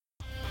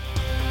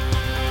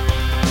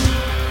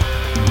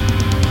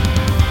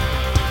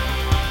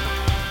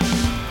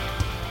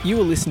You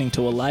are listening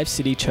to a Live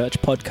City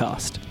Church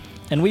podcast,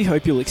 and we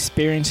hope you'll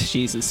experience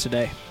Jesus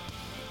today.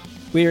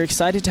 We are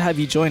excited to have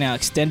you join our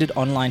extended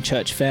online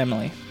church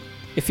family.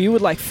 If you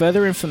would like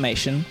further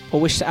information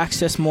or wish to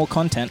access more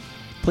content,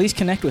 please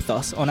connect with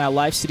us on our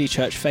Live City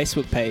Church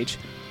Facebook page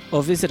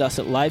or visit us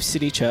at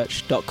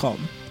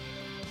livecitychurch.com.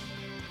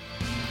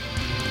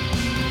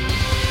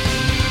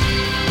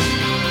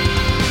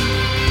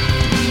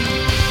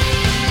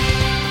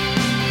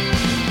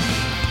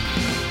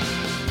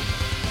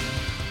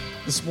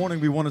 This morning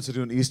we wanted to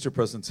do an Easter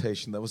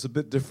presentation that was a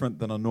bit different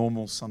than a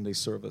normal Sunday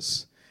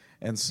service.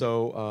 And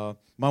so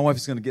my wife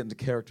is going to get into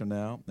character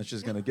now, and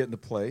she's going to get into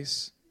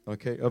place,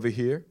 okay, over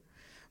here.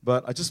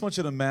 But I just want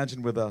you to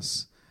imagine with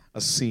us a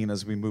scene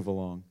as we move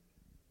along.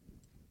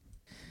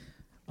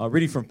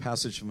 Reading from a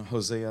passage from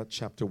Hosea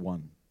chapter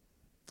 1,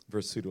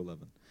 verse 2 to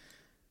 11.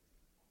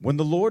 When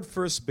the Lord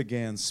first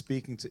began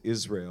speaking to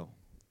Israel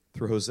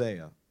through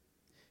Hosea,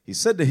 he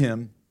said to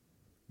him,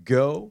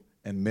 "Go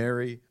and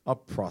marry a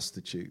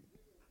prostitute,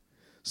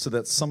 so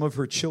that some of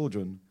her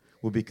children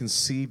will be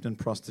conceived in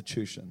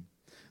prostitution.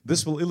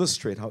 This will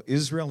illustrate how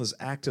Israel has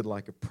acted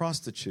like a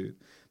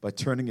prostitute by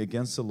turning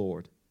against the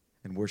Lord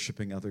and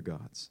worshiping other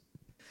gods."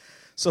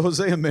 So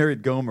Hosea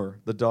married Gomer,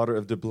 the daughter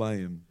of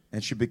Diblaim,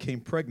 and she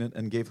became pregnant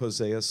and gave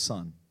Hosea a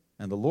son.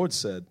 And the Lord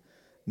said,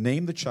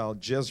 "Name the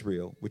child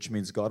Jezreel," which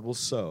means God will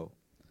sow,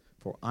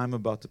 "for I'm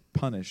about to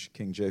punish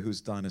King Jehu's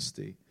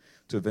dynasty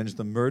to avenge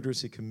the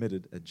murders he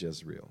committed at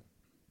Jezreel."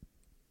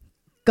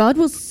 God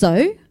will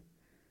sow?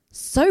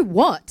 So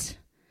what?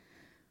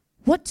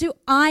 What do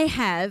I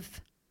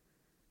have?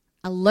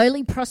 A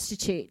lowly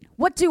prostitute.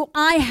 What do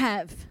I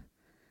have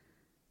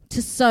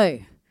to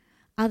sow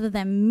other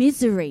than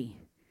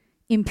misery,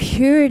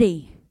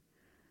 impurity?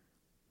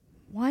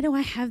 Why do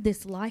I have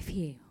this life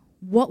here?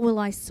 What will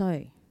I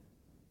sow?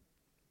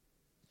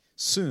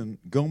 Soon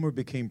Gomer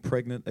became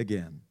pregnant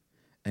again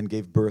and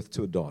gave birth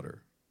to a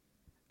daughter.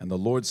 And the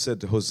Lord said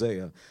to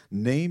Hosea,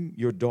 "Name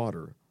your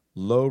daughter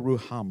Lo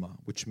Ruhamah,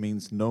 which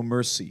means no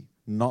mercy,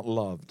 not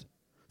loved,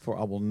 for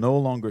I will no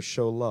longer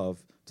show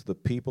love to the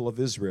people of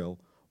Israel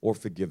or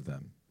forgive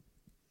them."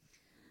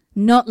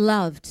 Not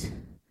loved.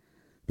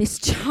 This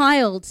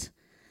child,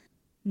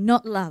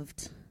 not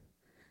loved.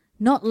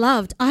 Not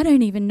loved. I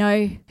don't even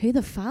know who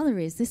the father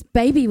is. This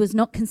baby was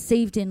not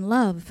conceived in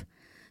love.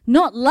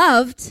 Not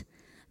loved.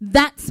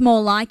 That's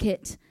more like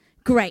it.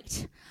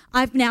 Great.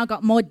 I've now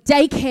got more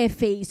daycare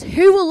fees.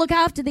 Who will look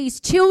after these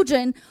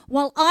children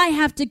while I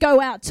have to go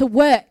out to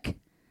work?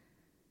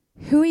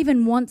 Who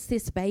even wants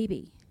this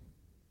baby?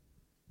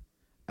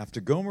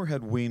 After Gomer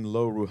had weaned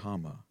Lo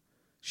Ruhamah,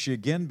 she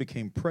again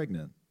became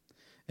pregnant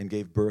and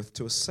gave birth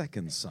to a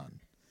second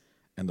son.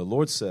 And the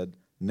Lord said,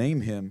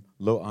 "Name him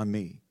Lo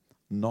Ami,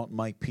 not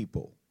my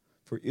people,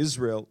 for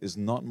Israel is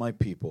not my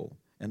people,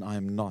 and I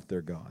am not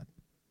their God."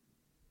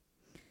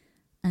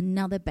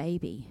 Another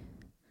baby.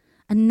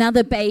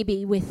 Another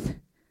baby with,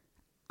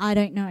 I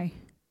don't know.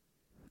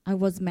 I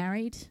was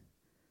married.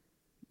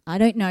 I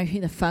don't know who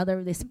the father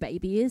of this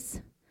baby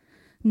is.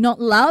 Not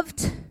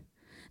loved.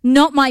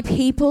 Not my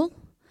people.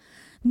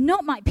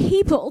 Not my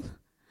people.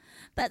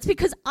 That's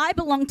because I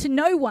belong to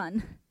no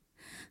one.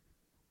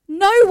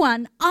 No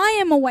one. I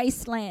am a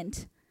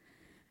wasteland.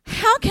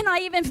 How can I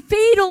even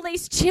feed all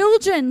these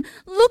children?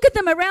 Look at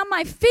them around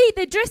my feet.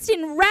 They're dressed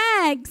in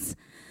rags.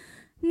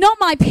 Not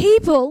my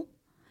people.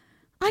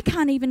 I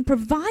can't even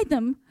provide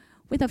them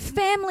with a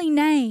family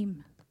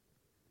name.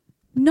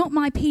 Not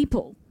my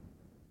people.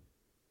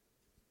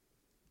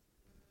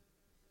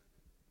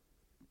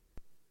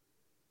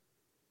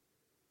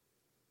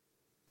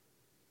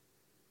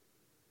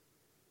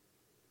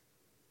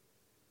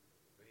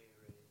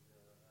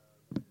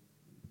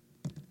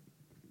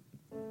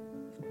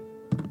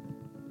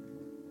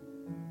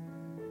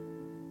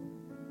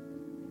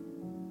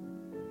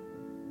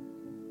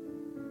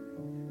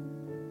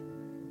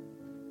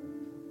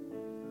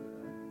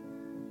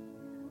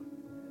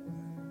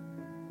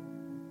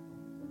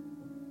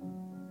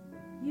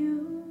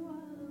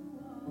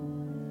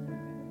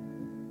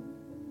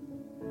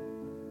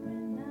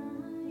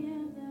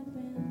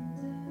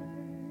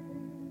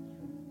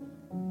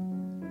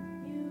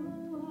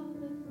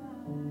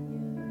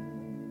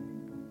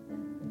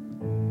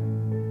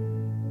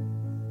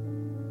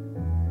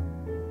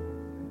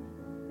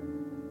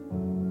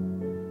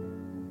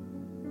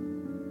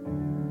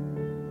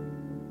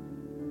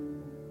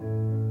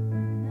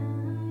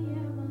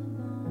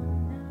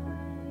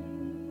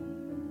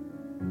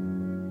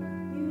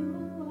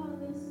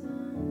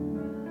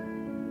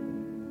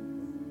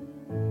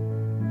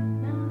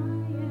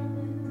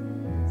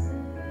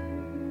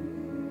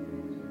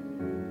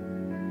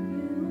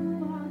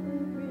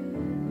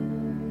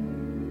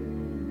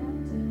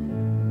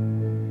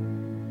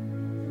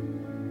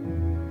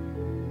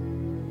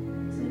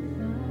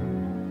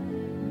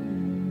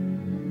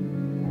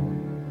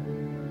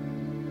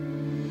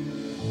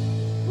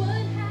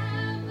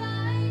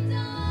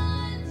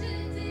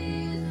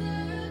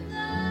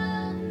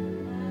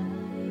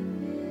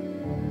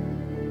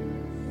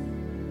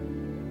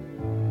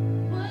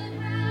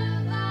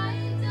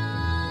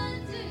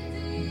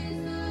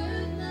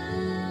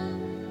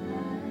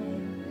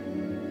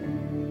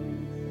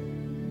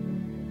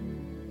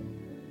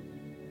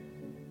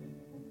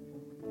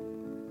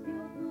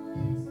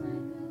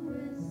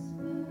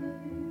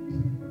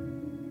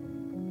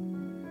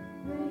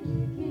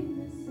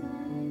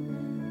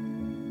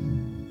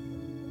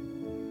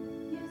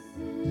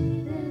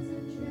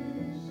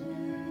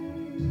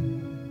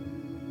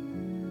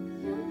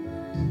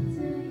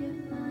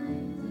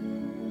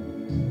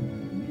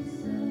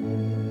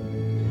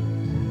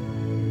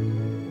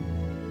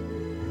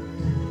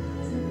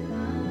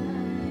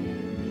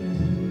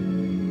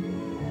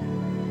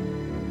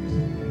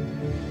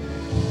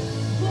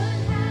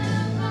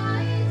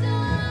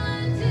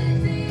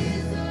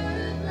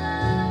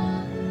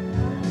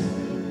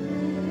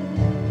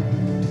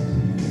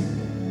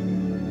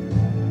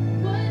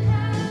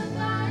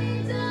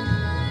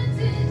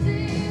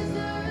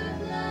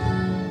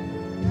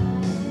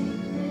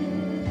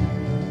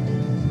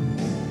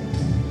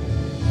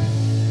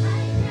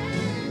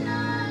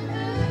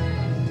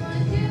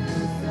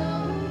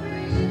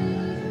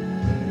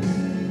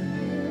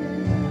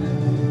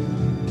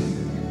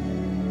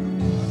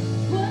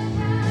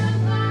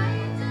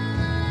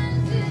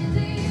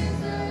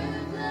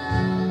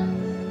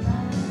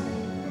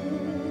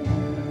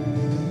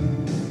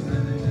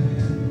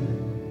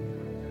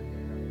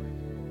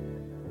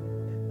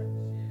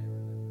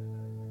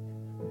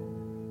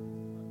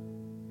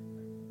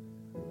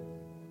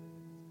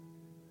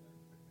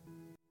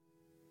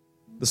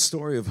 The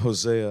story of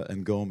Hosea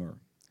and Gomer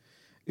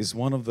is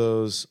one of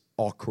those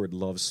awkward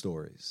love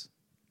stories.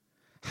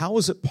 How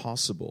is it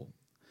possible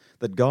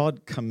that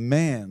God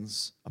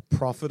commands a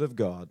prophet of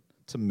God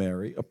to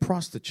marry a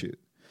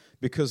prostitute?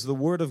 Because the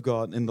Word of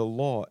God in the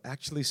law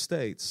actually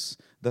states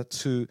that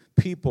to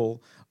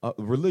people,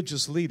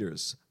 religious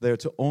leaders, they're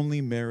to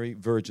only marry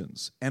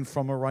virgins and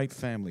from a right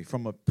family,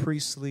 from a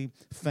priestly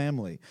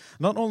family.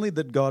 Not only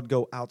did God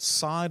go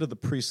outside of the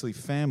priestly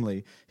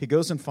family, He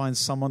goes and finds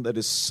someone that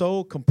is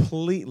so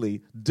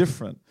completely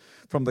different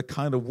from the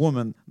kind of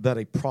woman that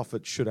a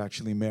prophet should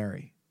actually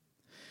marry.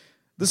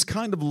 This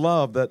kind of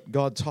love that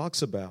God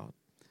talks about,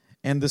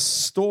 and this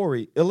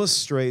story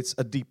illustrates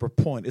a deeper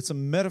point. It's a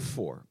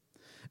metaphor,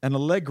 an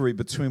allegory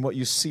between what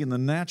you see in the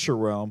natural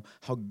realm,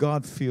 how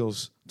God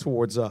feels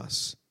towards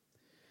us.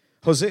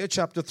 Hosea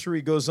chapter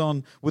 3 goes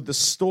on with the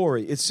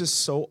story. It's just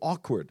so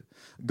awkward.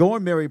 Go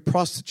and marry a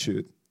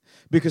prostitute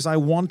because I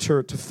want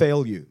her to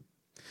fail you.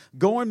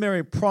 Go and marry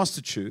a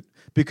prostitute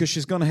because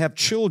she's going to have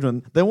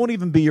children. They won't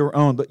even be your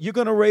own, but you're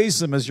going to raise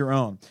them as your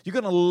own. You're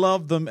going to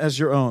love them as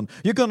your own.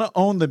 You're going to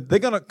own them. They're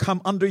going to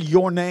come under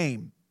your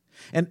name.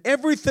 And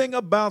everything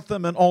about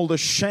them and all the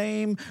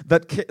shame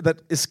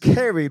that is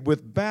carried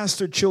with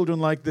bastard children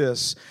like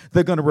this,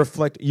 they're going to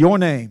reflect your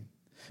name,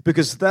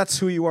 because that's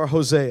who you are,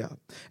 Hosea.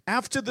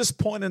 After this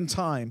point in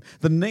time,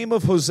 the name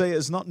of Hosea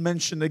is not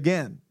mentioned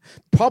again,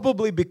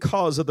 probably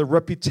because of the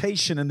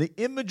reputation and the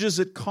images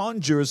it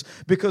conjures,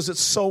 because it's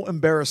so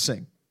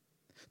embarrassing.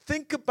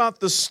 Think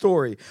about the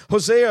story.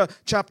 Hosea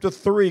chapter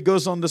 3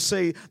 goes on to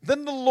say,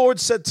 "Then the Lord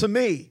said to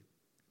me,"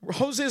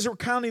 Hosea is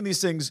recounting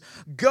these things,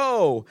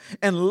 "Go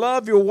and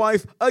love your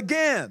wife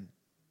again,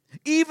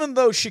 even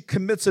though she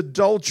commits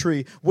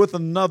adultery with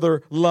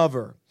another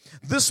lover."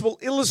 This will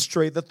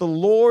illustrate that the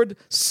Lord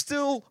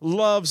still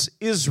loves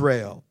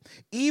Israel,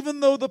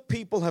 even though the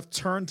people have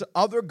turned to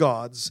other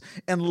gods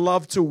and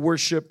love to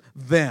worship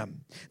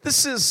them.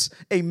 This is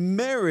a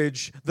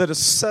marriage that is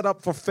set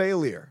up for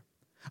failure.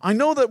 I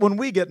know that when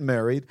we get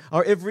married,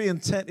 our every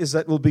intent is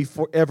that it will be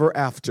forever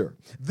after.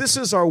 This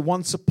is our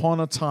once upon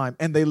a time,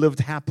 and they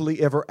lived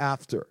happily ever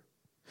after.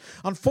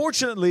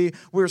 Unfortunately,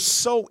 we're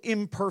so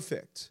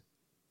imperfect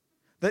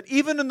that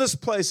even in this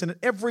place and in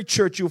every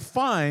church, you'll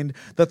find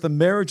that the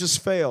marriages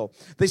fail.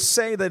 They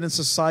say that in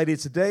society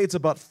today, it's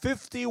about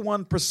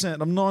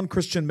 51% of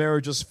non-Christian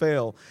marriages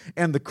fail,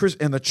 and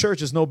the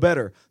church is no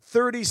better.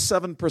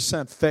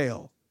 37%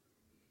 fail.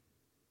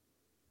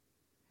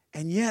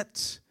 And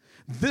yet,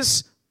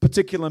 this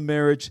particular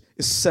marriage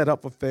is set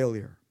up for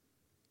failure.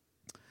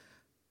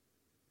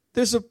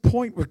 There's a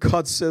point where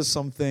God says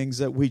some things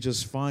that we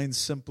just find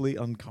simply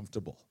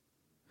uncomfortable.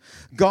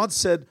 God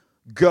said,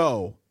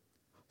 "Go,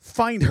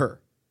 find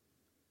her."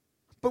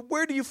 But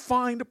where do you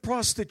find a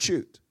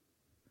prostitute?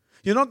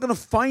 You're not going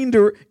to find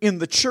her in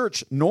the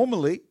church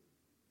normally.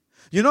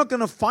 You're not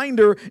going to find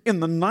her in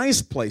the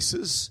nice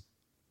places.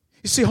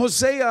 You see,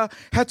 Hosea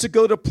had to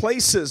go to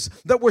places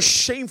that were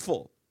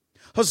shameful.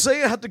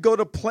 Hosea had to go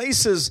to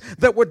places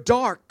that were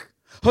dark.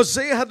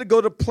 Hosea had to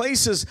go to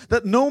places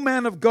that no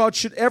man of God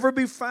should ever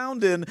be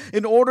found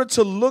in order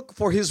to look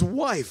for his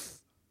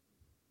wife.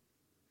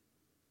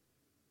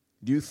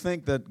 Do you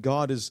think that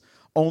God is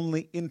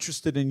only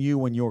interested in you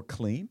when you're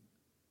clean?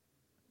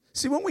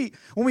 See, when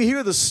we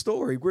hear the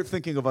story, we're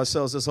thinking of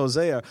ourselves as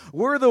Hosea.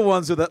 We're the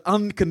ones with that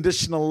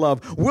unconditional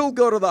love. We'll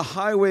go to the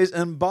highways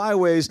and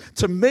byways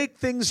to make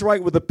things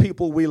right with the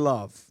people we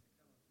love.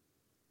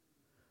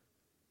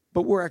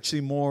 But we're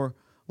actually more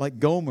like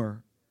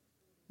Gomer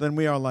than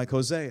we are like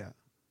Hosea.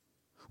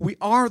 We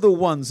are the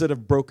ones that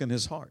have broken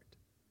his heart.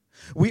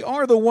 We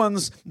are the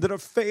ones that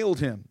have failed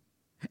him.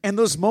 And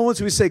those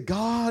moments we say,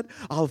 "God,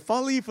 I'll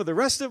follow you for the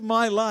rest of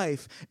my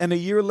life." And a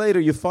year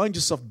later, you find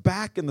yourself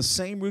back in the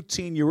same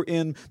routine you were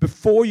in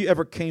before you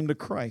ever came to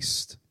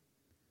Christ.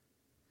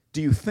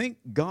 Do you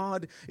think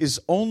God is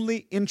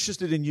only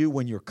interested in you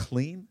when you're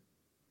clean?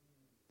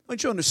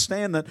 Don't you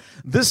understand that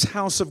this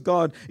house of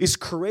God is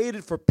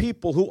created for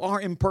people who are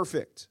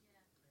imperfect?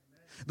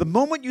 The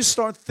moment you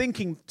start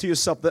thinking to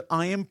yourself that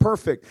I am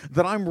perfect,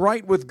 that I'm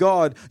right with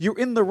God, you're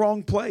in the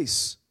wrong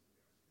place.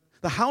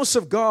 The house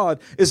of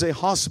God is a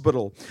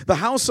hospital. The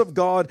house of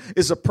God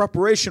is a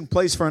preparation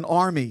place for an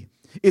army.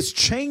 It's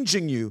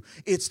changing you.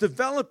 It's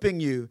developing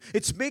you.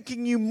 It's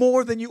making you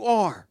more than you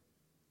are.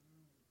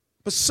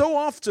 But so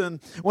often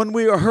when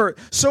we are hurt,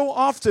 so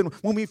often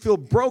when we feel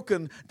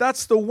broken,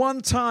 that's the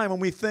one time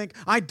when we think,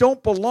 I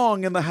don't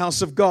belong in the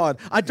house of God.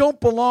 I don't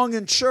belong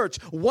in church.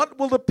 What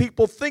will the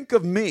people think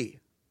of me?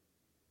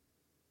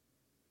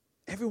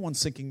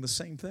 Everyone's thinking the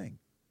same thing.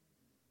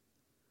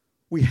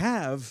 We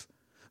have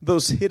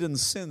those hidden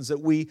sins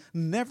that we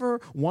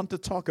never want to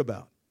talk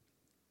about.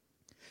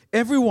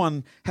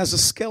 Everyone has a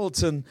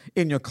skeleton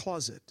in your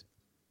closet.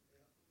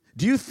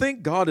 Do you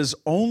think God is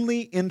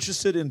only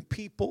interested in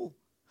people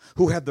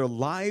who have their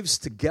lives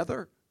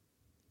together?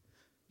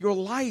 Your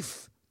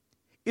life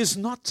is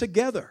not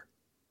together.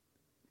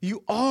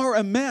 You are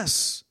a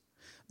mess.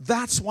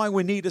 That's why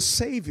we need a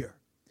Savior.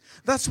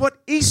 That's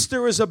what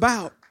Easter is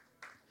about.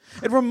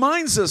 It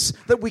reminds us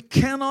that we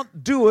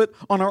cannot do it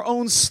on our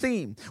own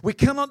steam. We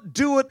cannot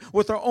do it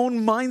with our own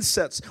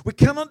mindsets. We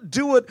cannot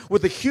do it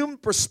with a human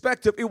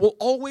perspective. It will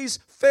always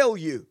fail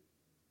you.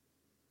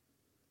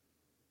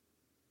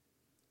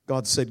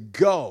 God said,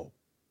 go.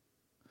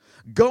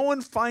 Go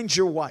and find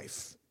your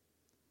wife.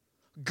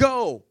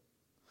 Go.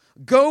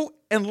 Go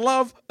and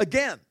love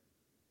again.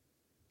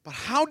 But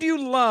how do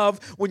you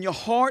love when your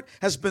heart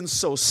has been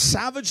so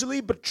savagely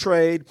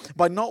betrayed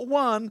by not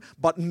one,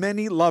 but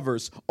many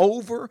lovers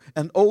over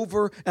and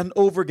over and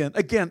over again?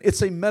 Again,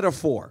 it's a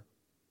metaphor.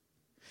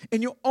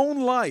 In your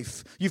own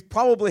life, you've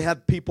probably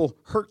had people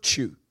hurt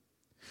you.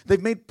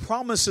 They've made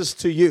promises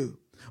to you.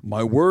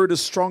 My word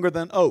is stronger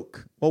than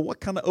oak. Well, what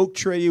kind of oak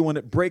tree are you when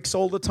it breaks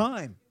all the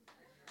time?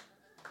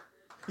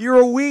 You're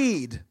a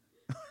weed.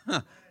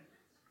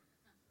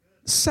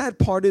 Sad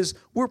part is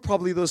we're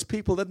probably those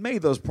people that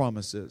made those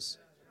promises.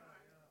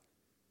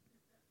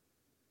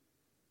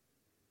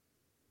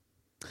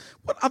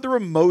 What other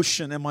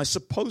emotion am I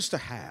supposed to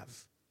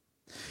have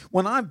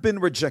when I've been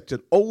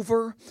rejected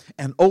over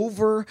and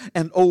over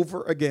and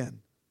over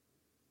again?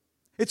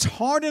 It's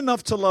hard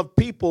enough to love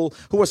people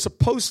who are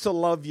supposed to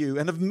love you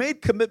and have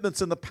made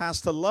commitments in the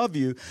past to love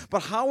you,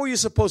 but how are you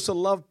supposed to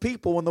love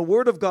people when the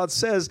Word of God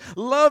says,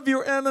 love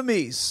your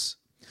enemies,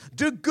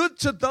 do good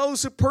to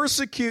those who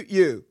persecute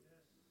you?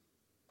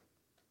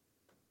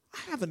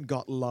 I haven't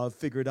got love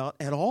figured out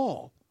at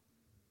all.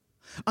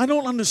 I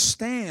don't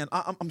understand.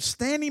 I'm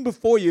standing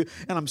before you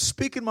and I'm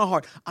speaking my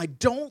heart. I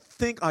don't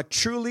think I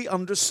truly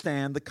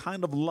understand the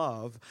kind of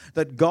love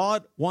that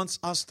God wants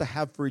us to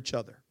have for each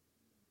other.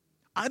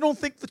 I don't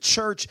think the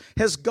church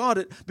has got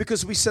it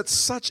because we set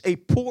such a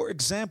poor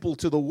example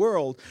to the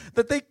world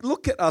that they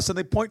look at us and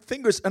they point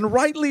fingers, and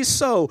rightly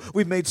so.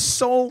 We've made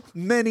so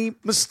many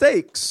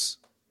mistakes.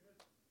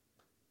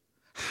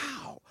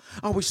 How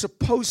are we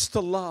supposed to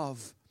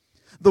love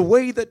the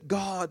way that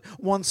God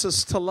wants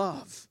us to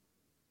love?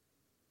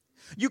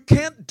 You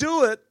can't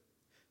do it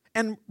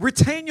and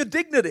retain your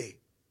dignity.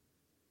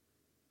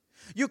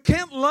 You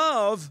can't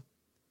love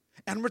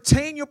and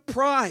retain your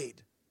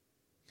pride.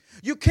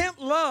 You can't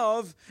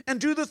love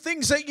and do the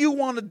things that you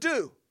want to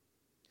do.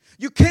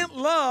 You can't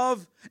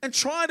love and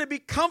try to be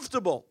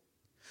comfortable.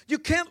 You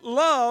can't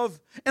love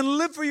and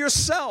live for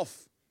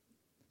yourself.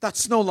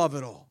 That's no love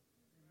at all.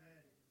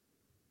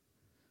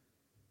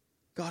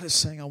 God is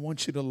saying, I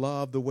want you to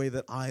love the way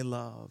that I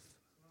love.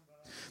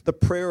 The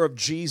prayer of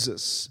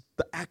Jesus,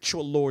 the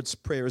actual Lord's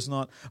Prayer, is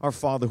not our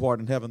Father who art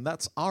in heaven.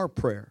 That's our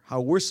prayer,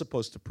 how we're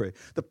supposed to pray.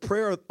 The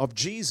prayer of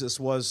Jesus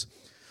was,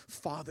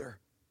 Father,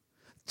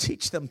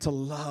 teach them to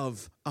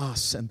love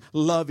us and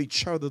love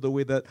each other the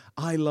way that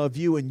I love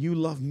you and you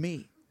love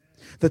me.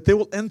 That they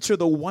will enter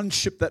the one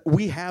ship that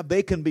we have.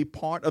 They can be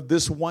part of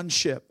this one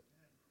ship.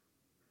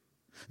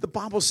 The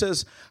Bible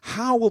says,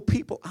 how will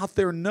people out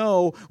there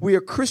know we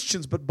are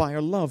Christians but by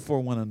our love for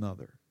one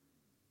another?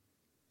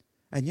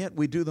 And yet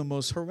we do the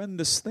most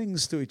horrendous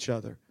things to each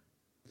other,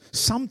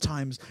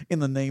 sometimes in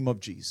the name of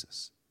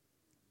Jesus.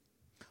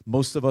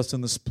 Most of us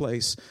in this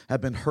place have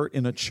been hurt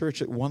in a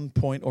church at one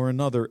point or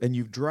another, and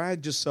you've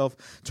dragged yourself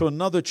to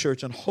another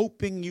church and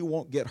hoping you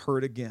won't get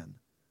hurt again.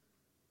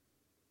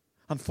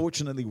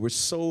 Unfortunately, we're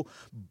so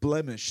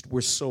blemished,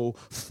 we're so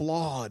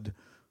flawed,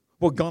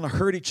 we're going to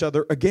hurt each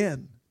other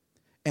again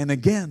and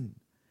again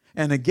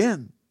and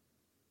again.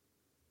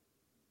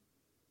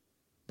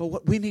 But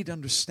what we need to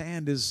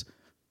understand is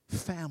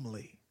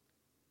family,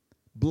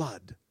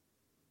 blood.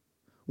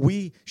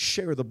 We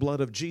share the blood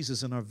of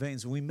Jesus in our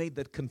veins. We made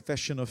that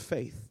confession of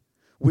faith.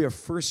 We are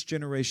first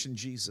generation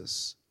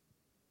Jesus.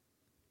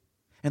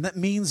 And that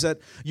means that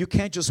you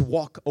can't just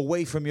walk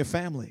away from your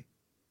family.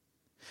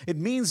 It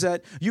means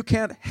that you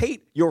can't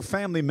hate your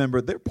family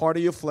member. They're part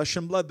of your flesh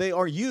and blood. They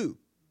are you.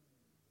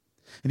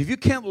 And if you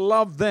can't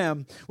love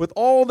them with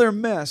all their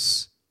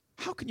mess,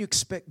 how can you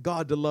expect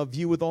God to love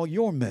you with all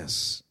your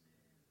mess?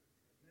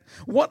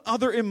 What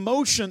other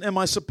emotion am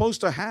I supposed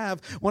to have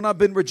when I've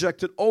been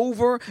rejected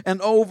over and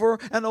over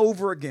and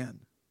over again?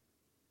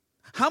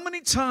 How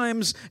many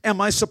times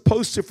am I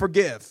supposed to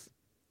forgive?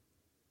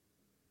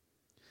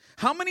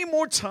 How many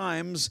more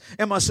times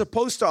am I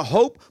supposed to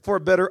hope for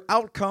a better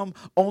outcome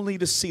only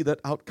to see that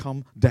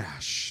outcome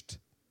dashed?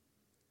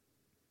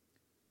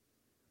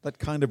 That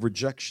kind of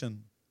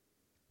rejection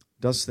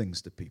does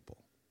things to people.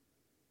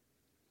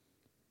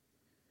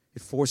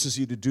 It forces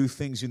you to do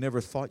things you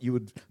never thought you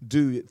would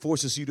do. It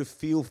forces you to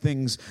feel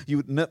things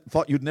you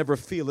thought you'd never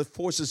feel. It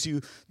forces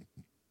you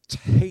to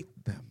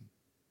hate them.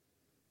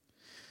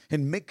 It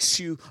makes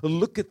you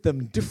look at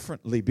them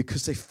differently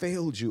because they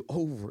failed you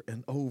over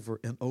and over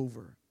and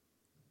over.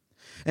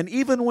 And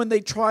even when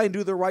they try and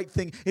do the right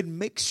thing, it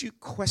makes you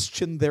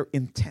question their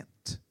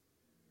intent.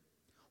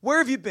 Where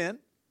have you been?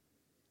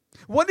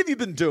 What have you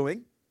been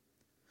doing?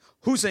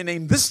 Who's their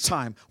name this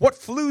time? What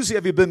floozy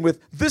have you been with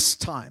this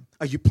time?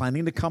 Are you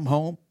planning to come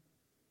home?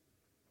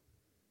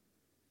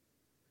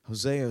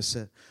 Hosea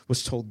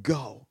was told,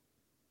 go.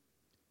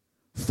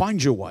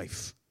 Find your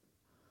wife.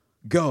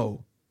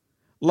 Go.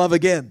 Love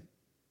again.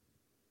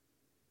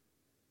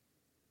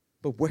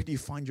 But where do you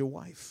find your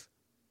wife?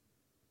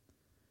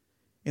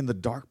 In the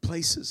dark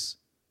places?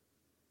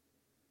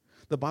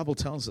 The Bible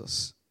tells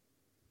us.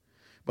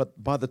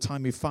 But by the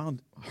time he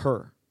found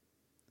her,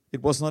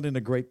 it was not in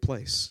a great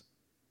place.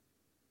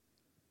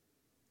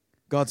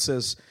 God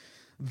says,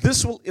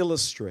 this will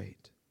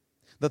illustrate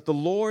that the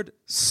Lord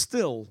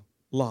still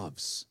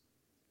loves.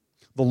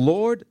 The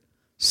Lord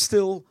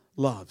still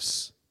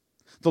loves.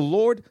 The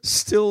Lord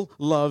still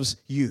loves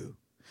you.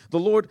 The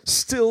Lord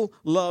still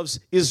loves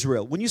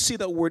Israel. When you see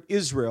that word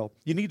Israel,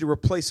 you need to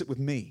replace it with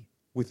me,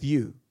 with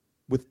you,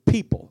 with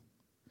people.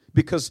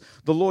 Because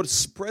the Lord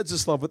spreads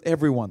His love with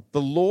everyone.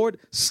 The Lord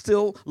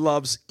still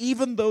loves,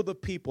 even though the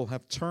people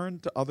have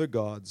turned to other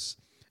gods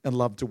and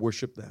love to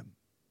worship them.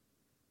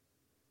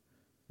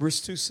 Verse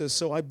 2 says,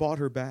 so I bought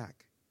her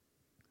back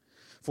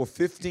for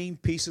 15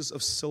 pieces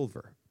of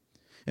silver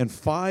and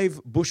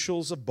 5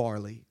 bushels of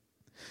barley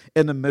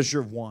and a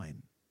measure of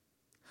wine.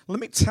 Let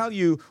me tell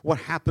you what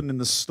happened in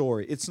this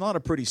story. It's not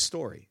a pretty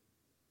story.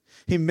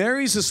 He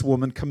marries this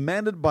woman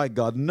commanded by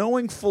God,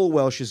 knowing full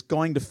well she's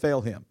going to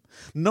fail him.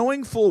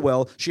 Knowing full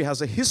well she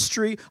has a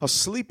history of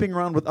sleeping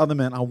around with other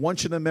men. I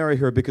want you to marry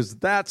her because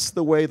that's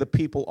the way the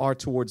people are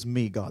towards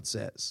me, God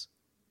says.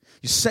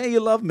 You say you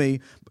love me,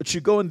 but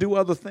you go and do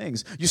other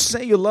things. You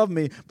say you love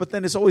me, but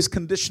then it's always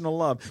conditional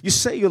love. You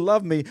say you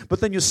love me, but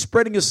then you're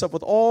spreading yourself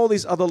with all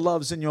these other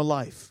loves in your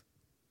life.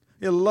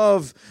 You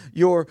love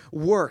your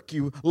work.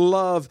 You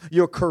love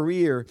your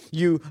career.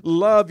 You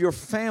love your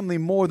family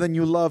more than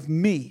you love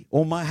me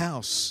or my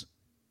house.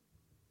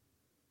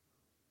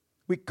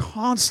 We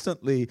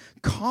constantly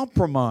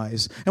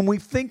compromise and we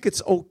think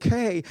it's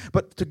okay,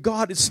 but to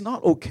God it's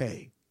not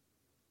okay.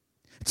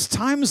 It's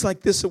times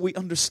like this that we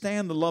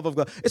understand the love of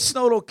God. It's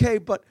not okay,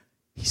 but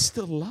He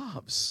still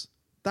loves.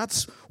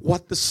 That's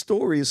what the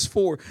story is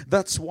for.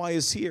 That's why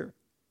it's here.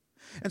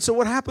 And so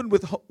what happened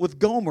with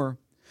Gomer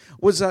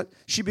was that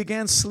she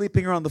began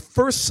sleeping around. The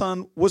first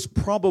son was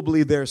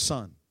probably their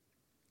son.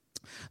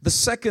 The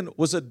second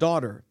was a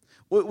daughter.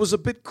 It was a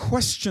bit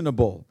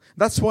questionable.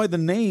 That's why the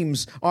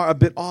names are a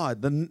bit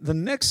odd. The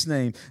next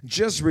name,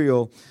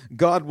 Jezreel,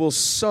 God will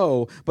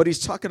sow, but he's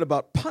talking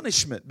about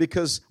punishment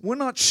because we're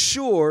not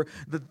sure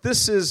that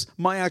this is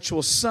my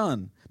actual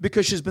son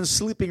because she's been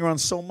sleeping around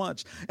so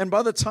much. And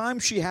by the time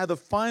she had the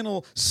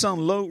final son,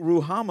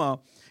 Lo-Ruhamah,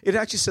 it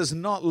actually says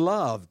not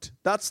loved.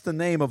 That's the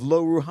name of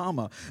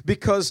Lo-Ruhamah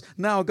because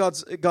now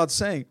God's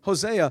saying,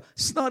 Hosea,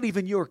 it's not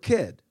even your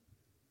kid.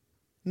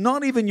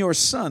 Not even your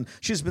son.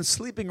 She's been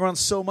sleeping around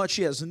so much,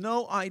 she has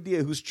no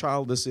idea whose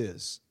child this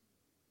is.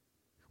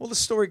 Well, the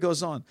story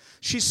goes on.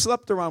 She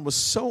slept around, was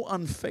so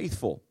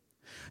unfaithful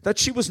that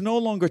she was no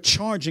longer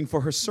charging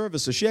for her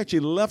services. She actually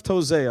left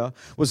Hosea,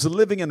 was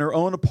living in her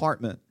own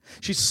apartment.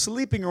 She's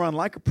sleeping around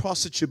like a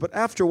prostitute, but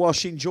after a while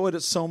she enjoyed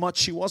it so much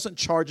she wasn't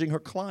charging her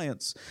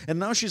clients. And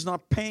now she's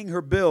not paying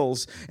her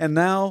bills. And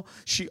now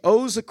she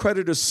owes the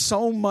creditors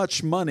so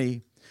much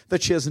money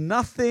that she has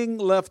nothing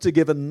left to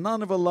give, and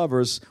none of her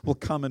lovers will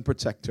come and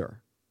protect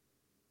her.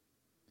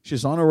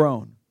 She's on her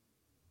own.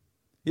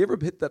 You ever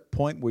hit that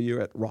point where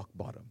you're at rock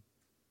bottom?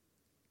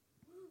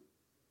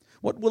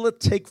 What will it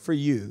take for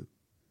you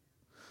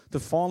to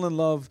fall in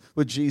love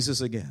with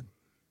Jesus again?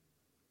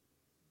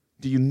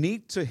 Do you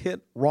need to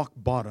hit rock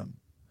bottom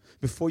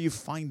before you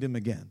find Him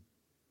again?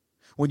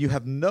 When you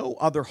have no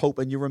other hope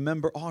and you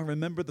remember, I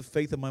remember the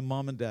faith of my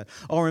mom and dad.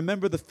 I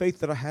remember the faith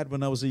that I had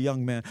when I was a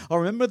young man. I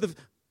remember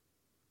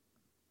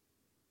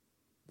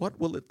What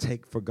will it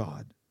take for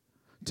God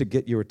to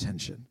get your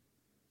attention?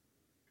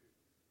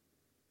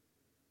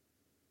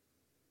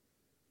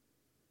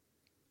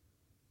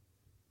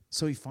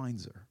 So He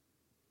finds her.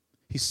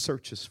 He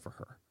searches for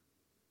her.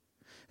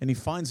 And He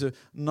finds her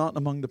not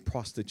among the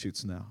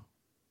prostitutes now.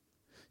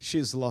 She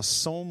has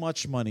lost so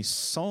much money,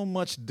 so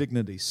much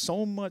dignity,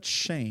 so much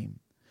shame.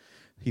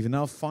 He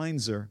now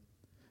finds her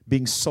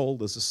being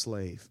sold as a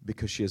slave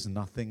because she has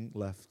nothing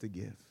left to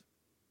give.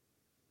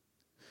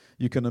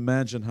 You can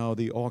imagine how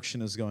the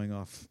auction is going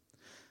off.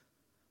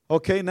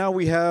 Okay, now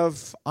we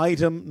have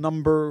item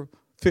number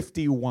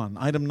 51.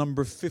 Item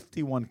number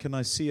 51. Can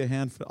I see a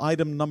hand for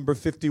item number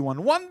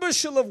 51? 1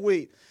 bushel of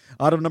wheat.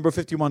 Item number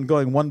 51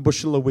 going 1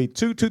 bushel of wheat.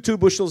 Two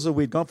bushels of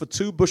wheat. Going for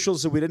 2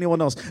 bushels of wheat.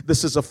 Anyone else?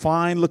 This is a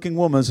fine looking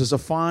woman. This is a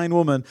fine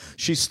woman.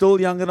 She's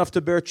still young enough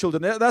to bear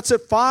children. That's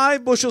it.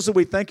 5 bushels of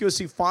wheat. Thank you. I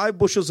see 5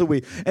 bushels of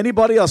wheat.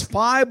 Anybody else?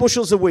 5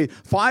 bushels of wheat.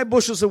 5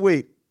 bushels of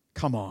wheat.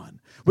 Come on.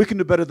 We can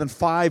do better than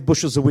 5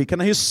 bushels of wheat. Can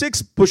I hear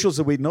 6 bushels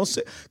of wheat? No,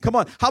 6. Come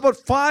on. How about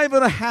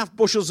 5.5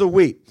 bushels of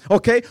wheat?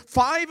 Okay,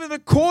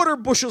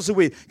 5.25 bushels of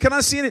wheat. Can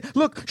I see it?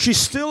 Look, she's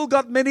still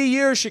got many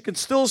years. She can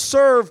still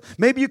serve.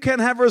 Maybe you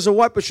can't have her as a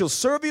wife, but she'll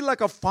serve you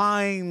like a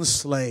fine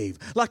slave.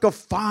 Like a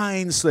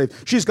fine slave.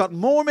 She's got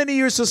many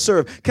years to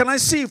serve. Can I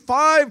see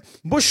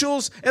 5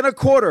 bushels and a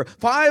quarter?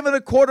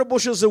 5.25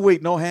 bushels of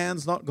wheat. No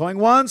hands, not going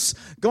once,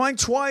 going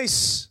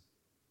twice.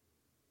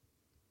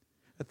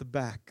 At the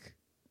back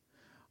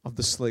of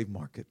the slave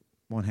market,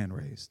 1 hand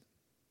raised.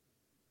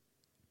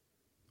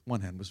 1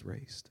 hand was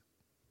raised.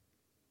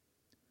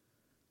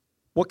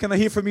 What can I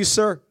hear from you,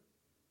 sir?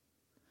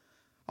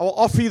 I will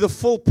offer you the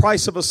full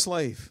price of a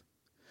slave.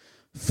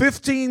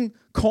 15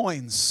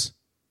 coins,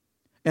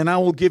 and I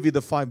will give you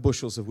the 5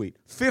 bushels of wheat.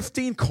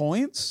 15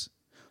 coins,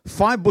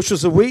 5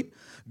 bushels of wheat,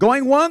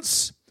 going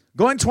once,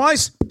 going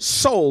twice,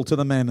 sold to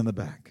the man in the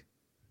back.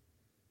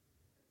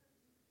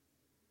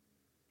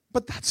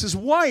 But that's his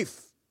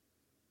wife.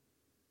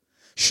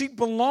 She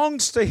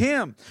belongs to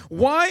him.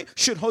 Why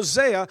should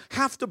Hosea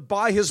have to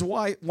buy his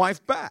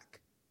wife back?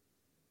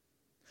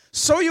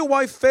 So your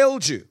wife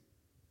failed you.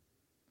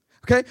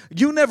 Okay?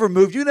 You never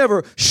moved. You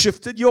never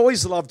shifted. You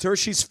always loved her.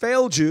 She's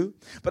failed you.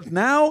 But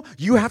now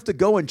you have to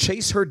go and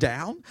chase her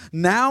down.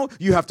 Now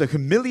you have to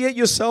humiliate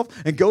yourself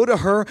and go to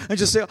her and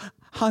just say,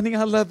 honey,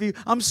 I love you.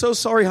 I'm so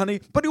sorry, honey.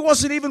 But it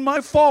wasn't even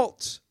my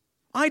fault.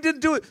 I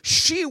didn't do it.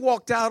 She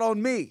walked out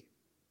on me.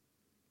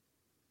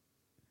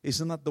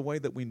 Isn't that the way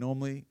that we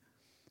normally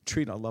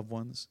treat our loved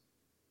ones?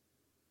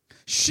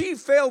 She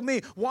failed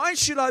me. Why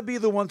should I be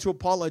the one to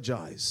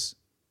apologize?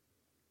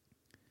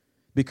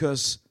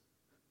 Because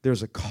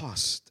there's a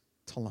cost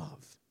to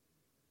love.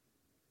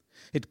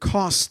 It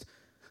cost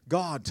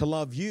God to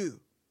love you.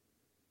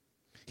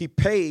 He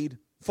paid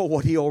for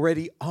what he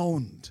already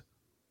owned.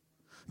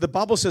 The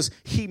Bible says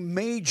he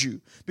made you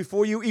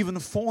before you even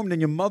formed in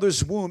your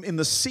mother's womb, in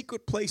the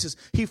secret places.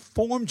 He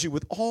formed you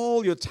with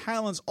all your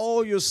talents,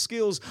 all your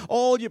skills,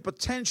 all your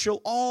potential,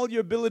 all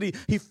your ability.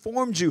 He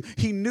formed you.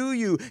 He knew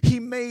you. He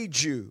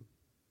made you.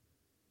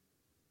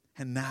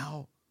 And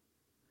now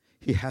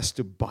he has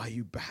to buy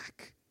you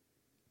back.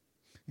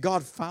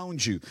 God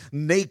found you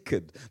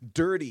naked,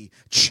 dirty,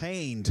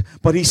 chained,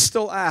 but he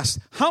still asked,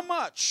 how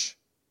much?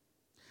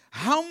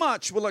 How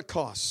much will it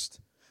cost?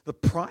 The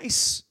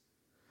price?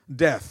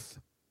 Death.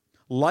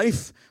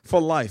 Life for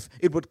life.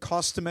 It would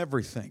cost him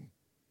everything.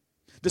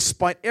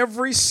 Despite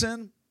every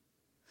sin,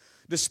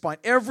 despite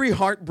every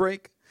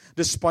heartbreak,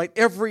 despite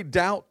every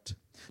doubt,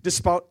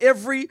 despite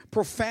every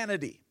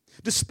profanity,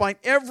 despite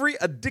every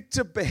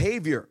addictive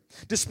behavior,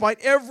 despite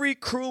every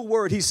cruel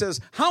word, he says,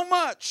 how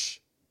much?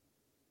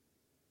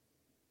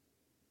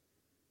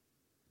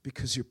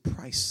 Because you're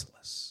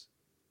priceless.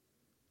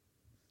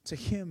 To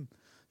him,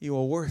 you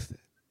are worth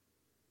it.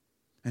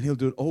 And he'll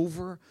do it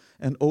over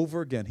and over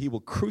again. He will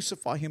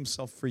crucify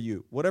himself for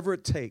you. Whatever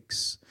it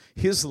takes,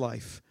 his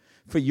life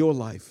for your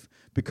life,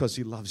 because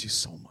he loves you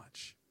so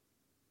much.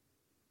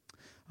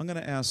 I'm going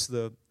to ask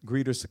the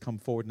greeters to come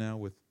forward now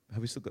with,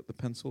 have we still got the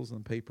pencils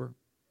and paper?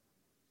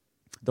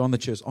 They're on the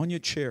chairs. On your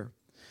chair,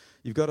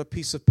 you've got a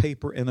piece of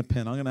paper and a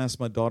pen. I'm going to ask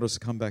my daughters to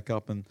come back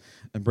up and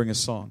bring a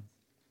song.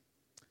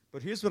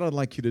 But here's what I'd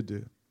like you to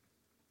do.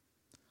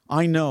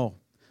 I know,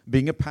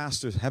 being a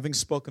pastor, having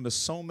spoken to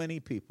so many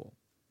people,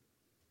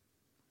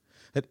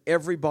 that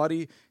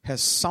everybody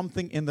has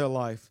something in their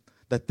life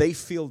that they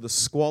feel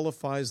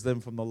disqualifies them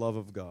from the love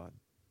of God.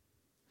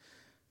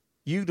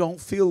 You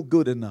don't feel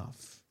good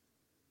enough.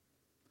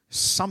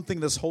 Something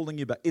that's holding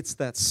you back. It's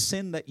that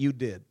sin that you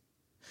did.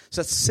 It's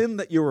that sin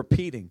that you're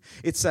repeating.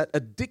 It's that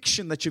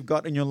addiction that you've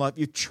got in your life.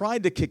 You've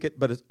tried to kick it,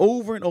 but it's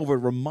over and over. It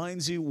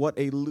reminds you what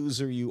a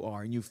loser you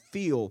are, and you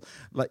feel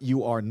like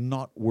you are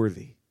not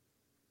worthy.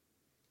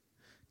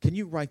 Can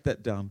you write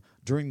that down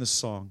during the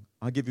song?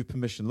 I'll give you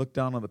permission. Look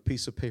down on a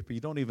piece of paper. You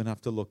don't even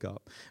have to look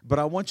up. But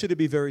I want you to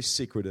be very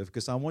secretive,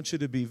 because I want you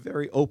to be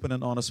very open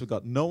and honest with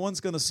God. No one's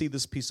going to see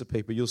this piece of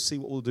paper. You'll see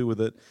what we'll do with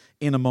it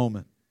in a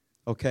moment.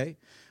 Okay?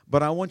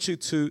 But I want you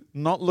to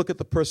not look at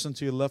the person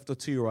to your left or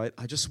to your right.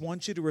 I just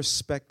want you to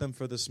respect them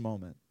for this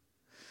moment.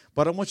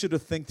 But I want you to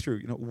think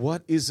through,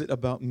 what is it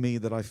about me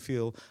that I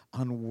feel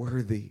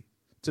unworthy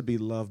to be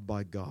loved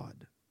by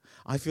God?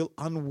 I feel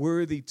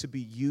unworthy to be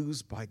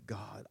used by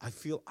God. I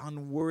feel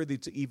unworthy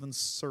to even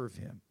serve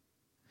him.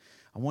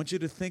 I want you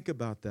to think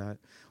about that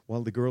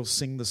while the girls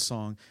sing the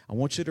song. I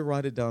want you to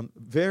write it down.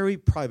 Very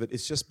private.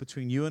 It's just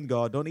between you and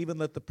God. Don't even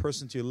let the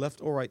person to your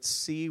left or right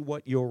see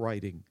what you're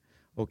writing.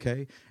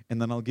 Okay?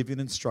 And then I'll give you an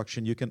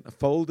instruction. You can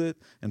fold it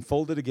and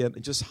fold it again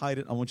and just hide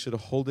it. I want you to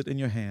hold it in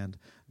your hand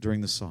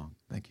during the song.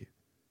 Thank you.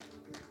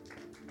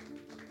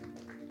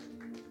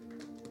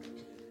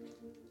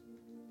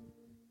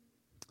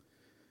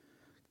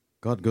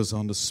 God goes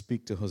on to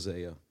speak to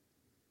Hosea.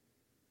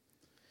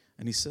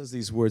 And he says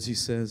these words. He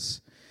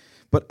says,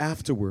 but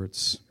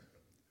afterwards,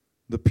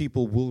 the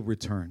people will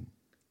return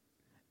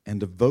and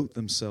devote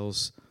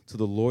themselves to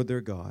the Lord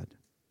their God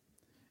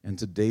and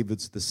to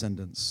David's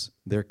descendants,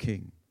 their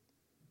king.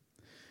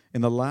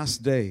 In the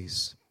last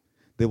days,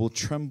 they will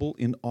tremble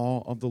in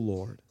awe of the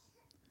Lord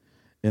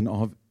and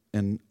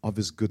of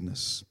his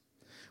goodness.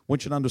 I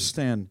want you to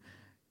understand,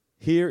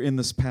 here in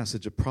this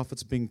passage, a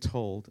prophet's being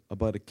told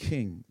about a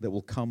king that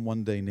will come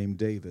one day named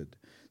David,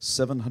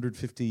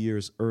 750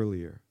 years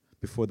earlier,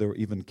 before there were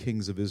even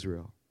kings of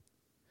Israel.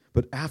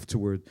 But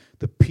afterward,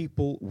 the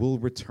people will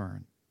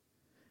return.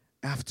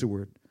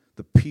 Afterward,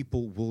 the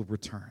people will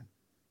return.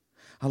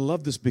 I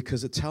love this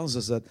because it tells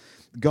us that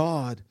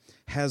God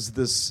has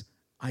this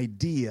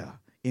idea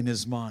in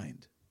his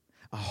mind,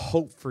 a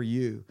hope for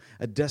you,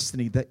 a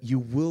destiny that you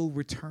will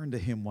return to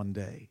him one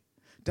day.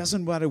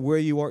 Doesn't matter where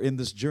you are in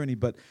this journey,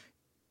 but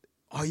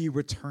are you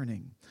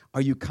returning?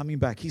 Are you coming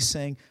back? He's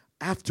saying,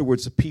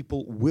 afterwards the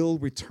people will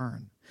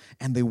return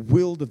and they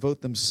will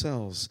devote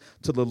themselves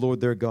to the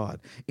Lord their God.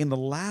 In the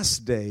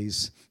last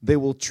days, they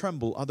will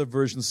tremble. Other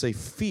versions say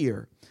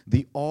fear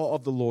the awe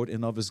of the Lord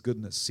and of his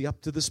goodness. See,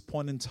 up to this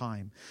point in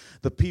time,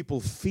 the people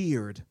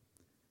feared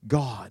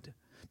God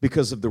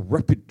because of the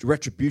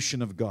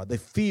retribution of God. They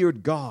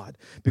feared God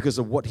because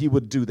of what he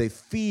would do. They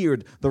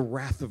feared the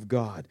wrath of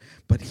God.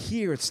 But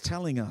here it's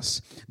telling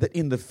us that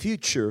in the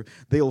future,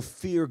 they'll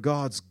fear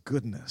God's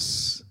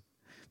goodness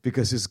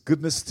because his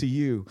goodness to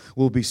you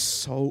will be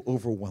so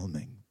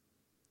overwhelming.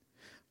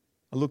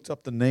 I looked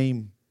up the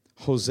name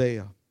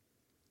Hosea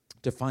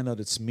to find out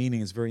its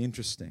meaning. It's very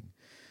interesting.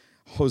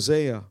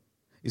 Hosea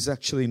is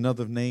actually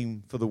another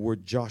name for the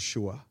word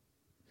Joshua.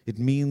 It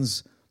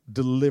means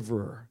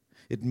deliverer.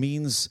 It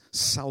means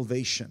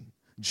salvation.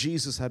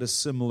 Jesus had a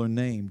similar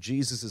name.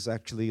 Jesus is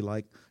actually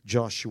like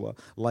Joshua,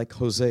 like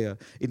Hosea.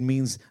 It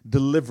means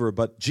deliverer,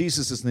 but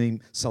Jesus'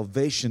 name,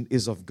 salvation,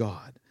 is of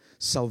God.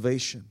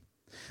 Salvation.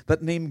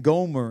 That name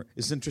Gomer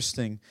is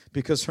interesting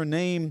because her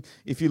name,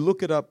 if you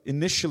look it up,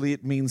 initially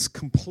it means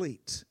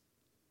complete.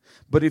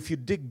 But if you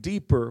dig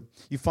deeper,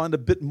 you find a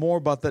bit more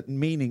about that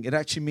meaning. It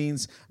actually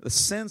means the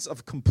sense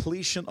of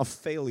completion of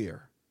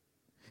failure.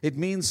 It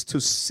means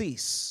to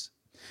cease.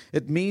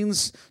 It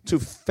means to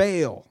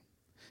fail.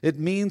 It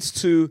means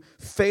to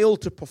fail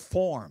to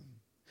perform.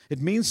 It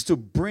means to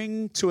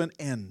bring to an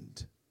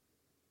end.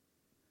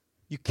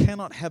 You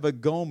cannot have a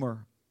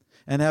Gomer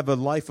and have a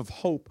life of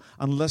hope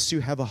unless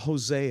you have a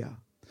Hosea.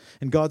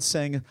 And God's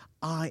saying,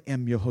 I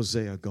am your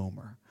Hosea,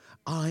 Gomer.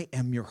 I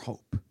am your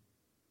hope.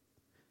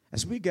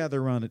 As we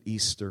gather around at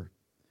Easter,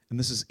 and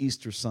this is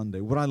Easter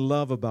Sunday, what I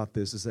love about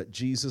this is that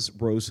Jesus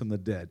rose from the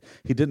dead.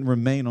 He didn't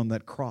remain on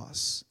that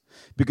cross.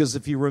 Because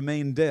if he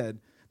remained dead,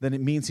 then it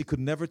means he could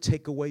never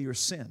take away your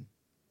sin.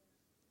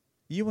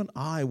 You and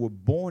I were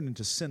born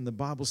into sin. The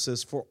Bible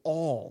says, for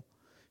all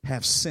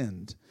have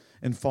sinned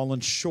and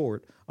fallen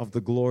short of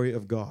the glory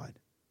of God.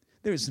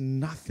 There is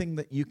nothing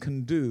that you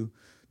can do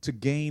to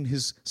gain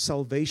his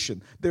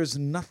salvation. There's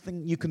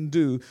nothing you can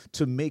do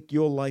to make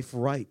your life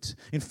right.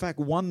 In fact,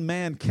 one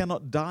man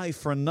cannot die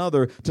for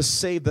another to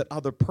save that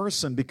other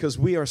person because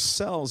we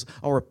ourselves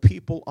are a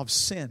people of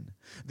sin.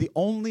 The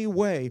only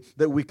way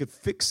that we could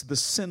fix the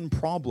sin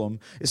problem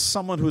is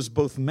someone who is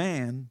both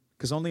man,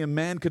 because only a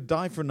man could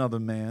die for another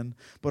man,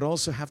 but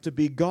also have to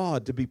be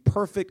God, to be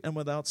perfect and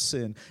without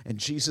sin. And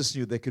Jesus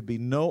knew there could be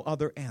no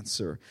other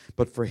answer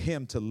but for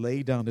him to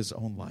lay down his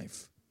own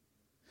life.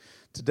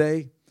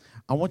 Today,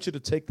 I want you to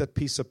take that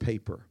piece of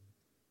paper.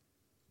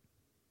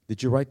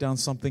 Did you write down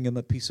something in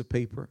that piece of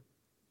paper?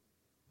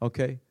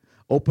 Okay.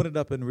 Open it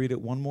up and read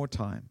it one more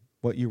time,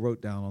 what you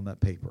wrote down on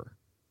that paper.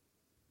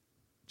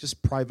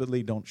 Just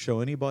privately, don't show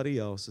anybody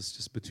else. It's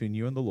just between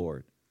you and the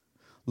Lord.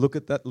 Look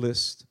at that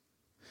list.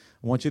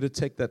 I want you to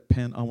take that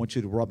pen. I want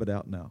you to rub it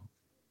out now.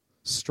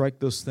 Strike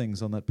those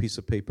things on that piece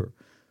of paper.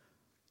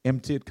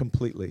 Empty it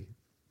completely.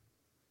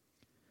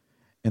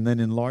 And then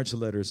in large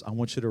letters, I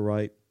want you to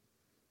write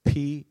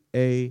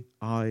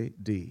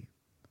P-A-I-D.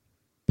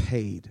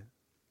 Paid.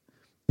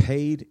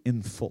 Paid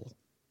in full.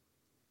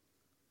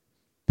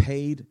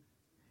 Paid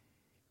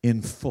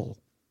in full.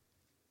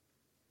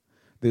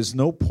 There's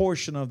no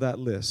portion of that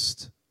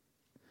list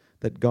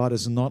that God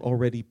has not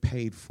already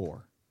paid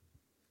for.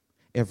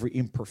 Every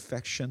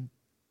imperfection,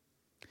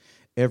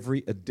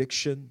 every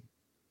addiction,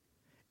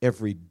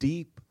 every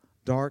deep,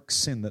 dark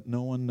sin that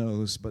no one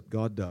knows but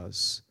God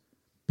does,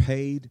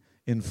 paid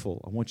in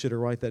full. I want you to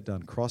write that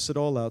down. Cross it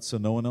all out so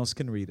no one else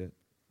can read it.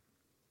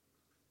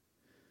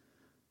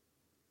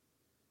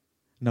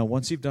 Now,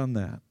 once you've done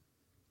that,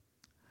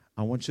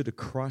 I want you to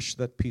crush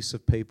that piece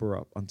of paper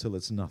up until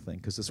it's nothing,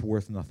 because it's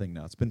worth nothing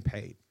now. It's been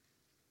paid.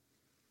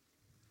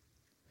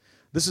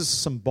 This is a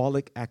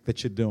symbolic act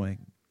that you're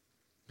doing.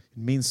 It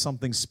means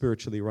something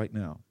spiritually right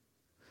now.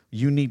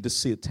 You need to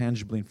see it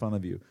tangibly in front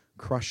of you.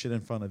 Crush it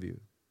in front of you.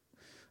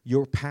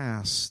 Your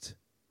past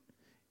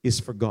is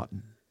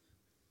forgotten.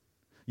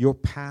 Your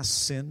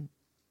past sin,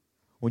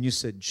 when you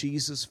said,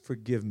 Jesus,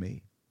 forgive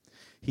me,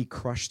 he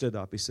crushed it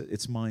up. He said,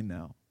 it's mine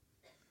now.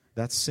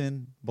 That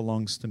sin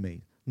belongs to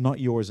me, not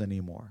yours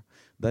anymore.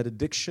 That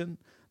addiction,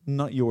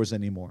 not yours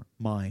anymore,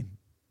 mine.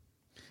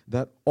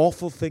 That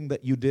awful thing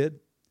that you did,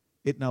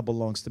 it now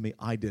belongs to me.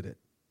 I did it.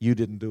 You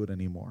didn't do it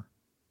anymore.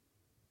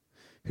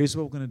 Here's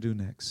what we're going to do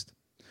next.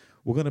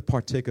 We're going to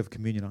partake of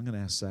communion. I'm going to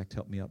ask Zach to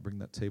help me out, bring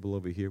that table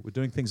over here. We're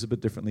doing things a bit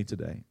differently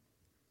today.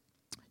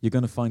 You're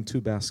going to find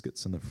 2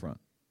 baskets in the front.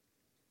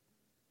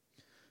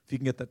 If you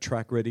can get that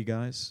track ready,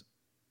 guys,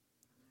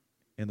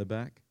 in the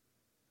back,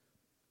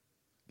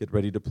 get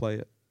ready to play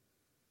it.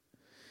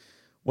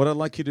 What I'd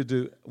like you to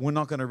do, we're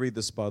not going to read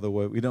this, by the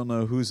way. We don't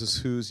know whose is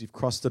whose. You've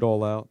crossed it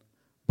all out.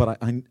 But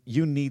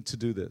you need to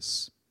do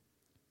this.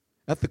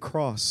 At the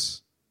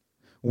cross,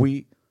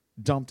 we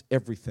dumped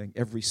everything,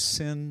 every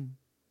sin,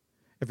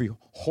 every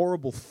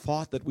horrible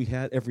thought that we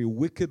had, every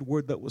wicked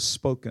word that was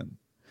spoken,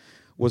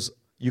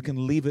 you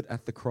can leave it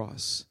at the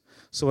cross.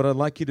 So what I'd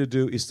like you to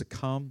do is to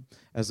come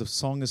as the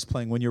song is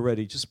playing. When you're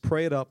ready, just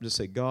pray it up. Just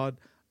say, God,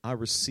 I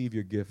receive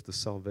your gift of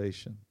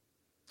salvation.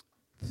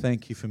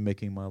 thank you for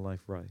making my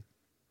life right.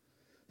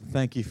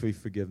 Thank you for your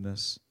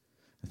forgiveness.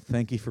 And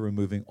thank you for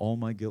removing all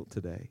my guilt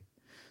today.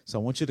 So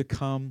I want you to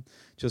come,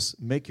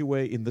 just make your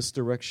way in this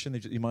direction.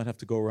 You might have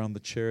to go around the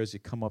chairs. You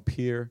come up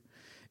here,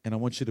 and I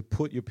want you to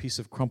put your piece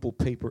of crumpled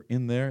paper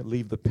in there.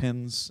 Leave the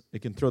pens. You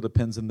can throw the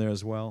pens in there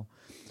as well.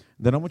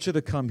 Then I want you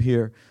to come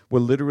here. We're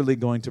literally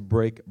going to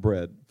break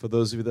bread. For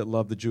those of you that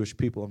love the Jewish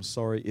people, I'm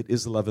sorry, it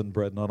is leavened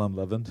bread, not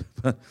unleavened.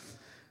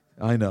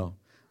 I know.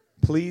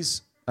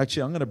 Please,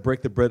 actually, I'm going to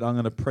break the bread. I'm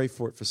going to pray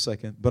for it for a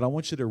second. But I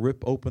want you to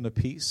rip open a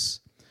piece,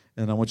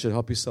 and I want you to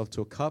help yourself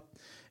to a cup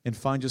and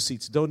find your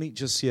seats. Don't eat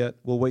just yet.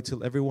 We'll wait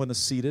till everyone is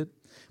seated.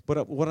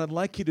 But what I'd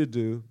like you to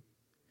do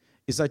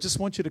is I just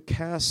want you to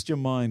cast your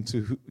mind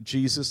to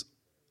Jesus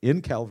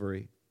in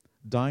Calvary,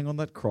 dying on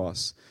that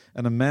cross,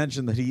 and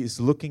imagine that he is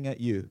looking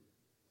at you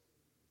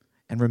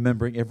and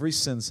remembering every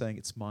sin, saying,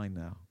 it's mine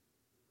now.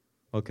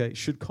 Okay? It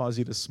should cause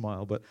you to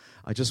smile, but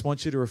I just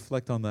want you to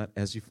reflect on that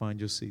as you find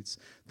your seats.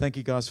 Thank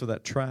you, guys, for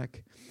that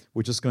track.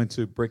 We're just going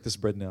to break this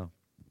bread now.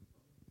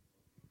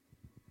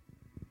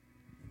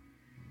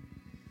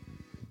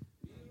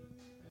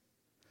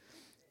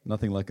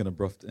 Nothing like an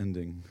abrupt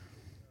ending.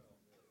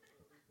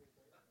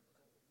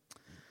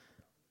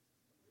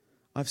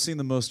 I've seen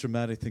the most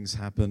dramatic things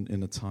happen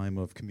in a time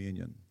of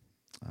communion.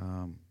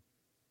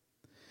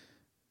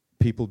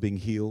 People being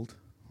healed,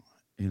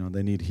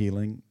 they need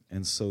healing,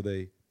 and so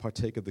they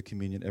partake of the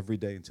communion every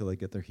day until they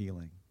get their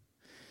healing.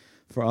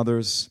 For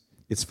others,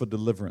 it's for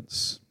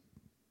deliverance.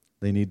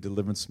 They need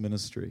deliverance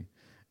ministry,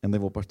 and they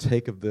will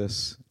partake of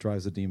this,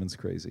 drives the demons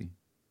crazy.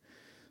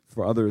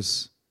 For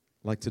others,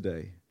 like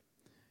today,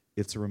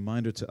 it's a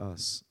reminder to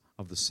us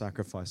of the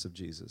sacrifice of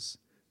Jesus.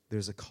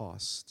 There's a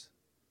cost.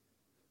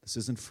 This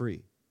isn't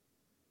free.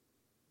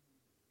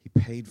 He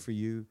paid for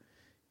you.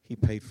 He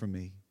paid for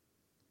me.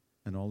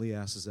 And all he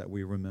asks is that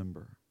we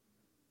remember,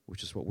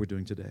 which is what we're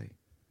doing today.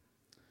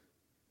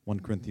 1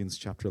 Corinthians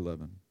chapter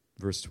 11,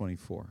 verse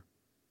 24.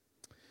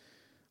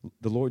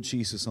 The Lord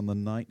Jesus, on the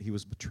night he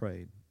was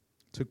betrayed,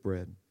 took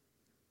bread,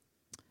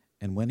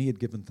 and when he had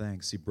given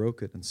thanks, he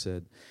broke it and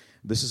said,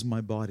 "This is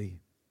my body,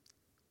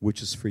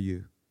 which is for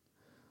you.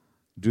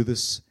 Do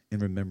this in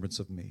remembrance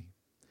of me."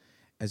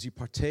 As you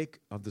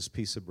partake of this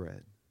piece of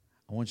bread,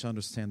 I want you to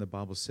understand the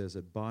Bible says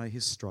that by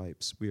his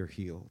stripes we are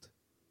healed.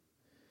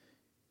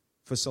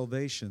 For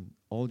salvation,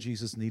 all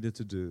Jesus needed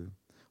to do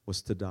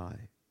was to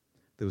die.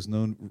 There was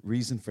no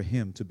reason for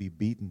him to be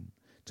beaten,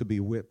 to be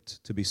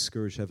whipped, to be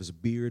scourged, have his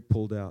beard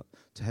pulled out,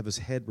 to have his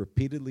head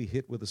repeatedly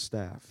hit with a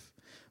staff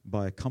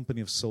by a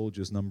company of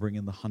soldiers numbering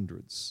in the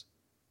hundreds.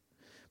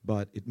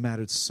 But it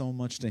mattered so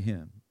much to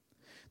him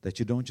that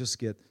you don't just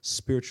get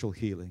spiritual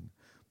healing,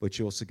 but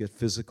you also get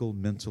physical,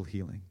 mental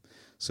healing.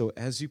 So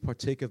as you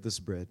partake of this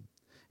bread,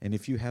 and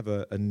if you have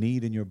a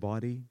need in your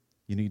body,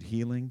 you need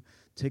healing,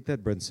 take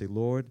that bread and say,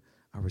 "Lord,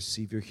 I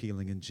receive your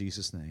healing in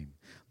Jesus' name."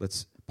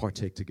 Let's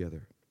partake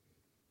together.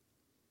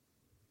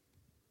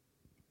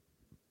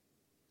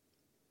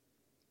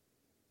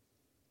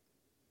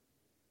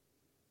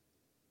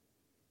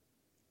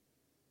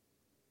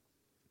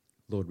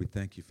 Lord, we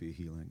thank you for your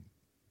healing.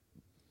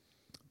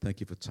 Thank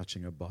you for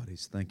touching our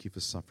bodies. Thank you for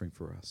suffering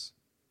for us.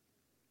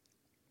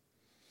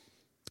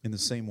 In the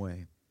same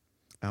way,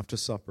 after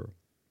supper,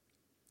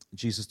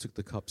 Jesus took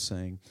the cup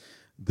saying,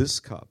 "This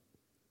cup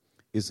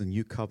is a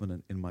new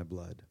covenant in my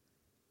blood.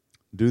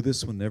 Do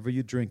this whenever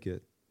you drink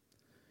it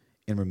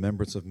in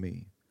remembrance of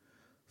me.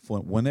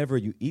 For whenever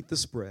you eat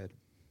this bread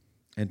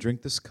and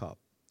drink this cup,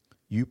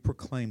 you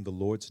proclaim the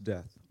Lord's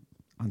death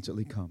until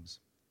he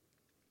comes."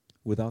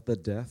 Without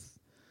that death,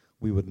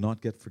 we would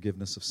not get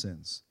forgiveness of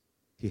sins.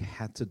 He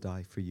had to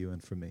die for you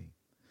and for me.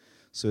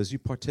 So as you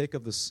partake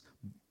of this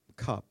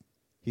cup,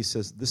 he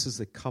says, this is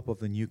the cup of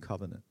the new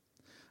covenant.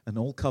 An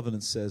old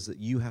covenant says that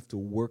you have to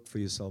work for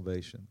your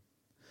salvation.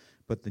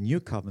 But the new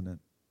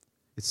covenant,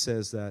 it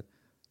says that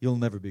you'll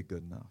never be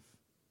good enough.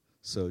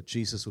 So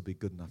Jesus will be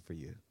good enough for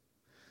you.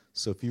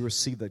 So if you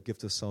receive that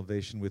gift of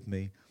salvation with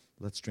me,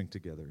 let's drink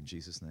together in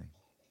Jesus' name.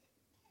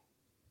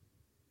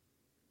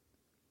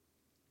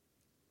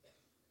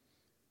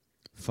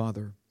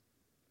 Father,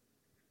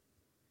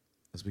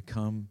 as we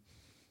come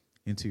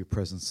into your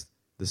presence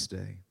this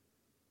day,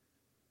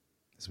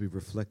 as we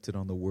reflected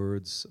on the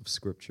words of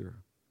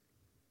Scripture,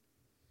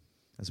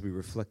 as we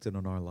reflected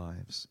on our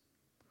lives,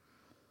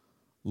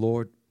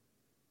 Lord,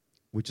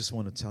 we just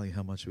want to tell you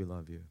how much we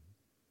love you.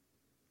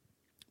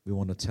 We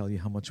want to tell you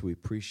how much we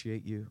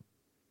appreciate you.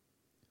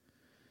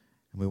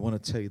 And we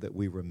want to tell you that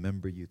we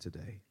remember you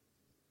today.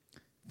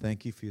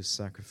 Thank you for your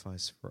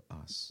sacrifice for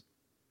us.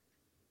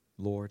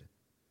 Lord,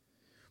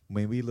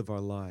 may we live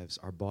our lives,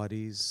 our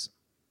bodies,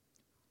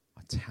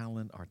 our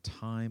talent, our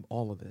time,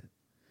 all of it.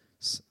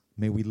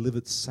 May we live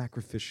it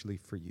sacrificially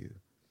for you,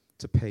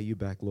 to pay you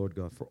back, Lord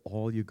God, for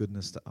all your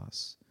goodness to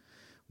us.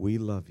 We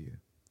love you.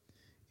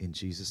 In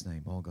Jesus'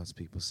 name, all God's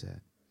people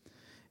said,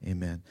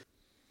 amen.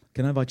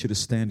 Can I invite you to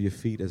stand to your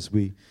feet as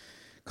we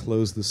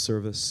close the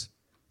service?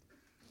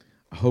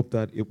 I hope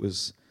that it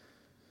was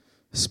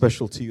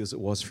special to you as it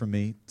was for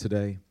me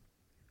today.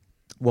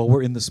 While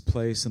we're in this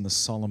place, in this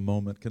solemn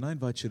moment, can I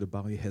invite you to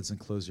bow your heads and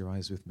close your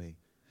eyes with me?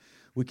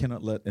 We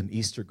cannot let an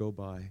Easter go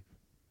by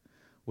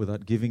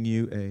without giving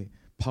you a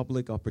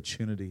public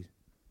opportunity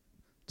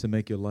to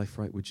make your life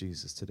right with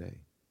Jesus today.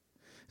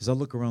 As I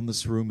look around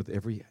this room with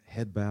every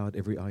head bowed,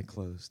 every eye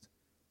closed,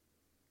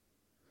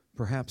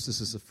 perhaps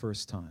this is the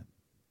first time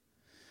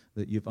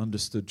that you've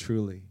understood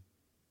truly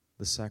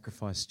the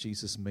sacrifice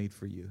Jesus made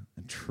for you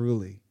and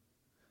truly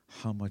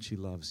how much He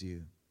loves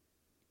you.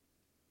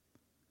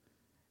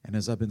 And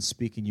as I've been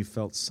speaking, you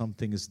felt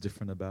something is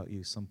different about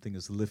you. Something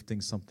is lifting,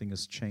 something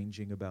is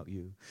changing about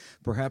you.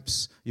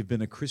 Perhaps you've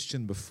been a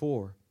Christian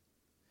before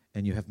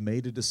and you have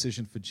made a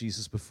decision for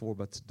Jesus before,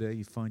 but today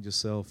you find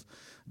yourself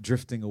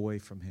drifting away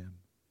from Him.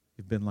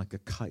 You've been like a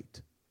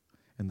kite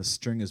and the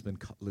string has been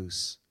cut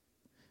loose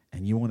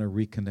and you want to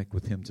reconnect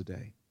with Him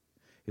today.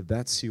 If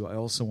that's you, I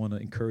also want to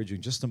encourage you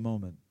in just a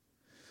moment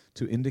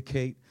to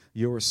indicate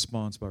your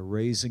response by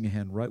raising a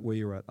hand right where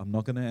you're at. I'm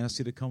not going to ask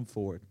you to come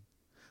forward.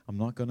 I'm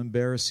not going to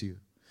embarrass you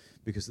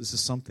because this is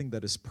something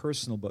that is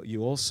personal, but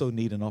you also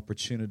need an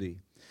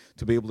opportunity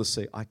to be able to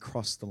say, I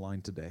crossed the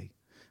line today.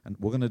 And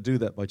we're going to do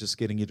that by just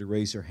getting you to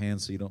raise your hand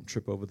so you don't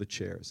trip over the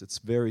chairs. It's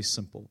very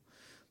simple.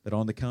 That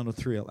on the count of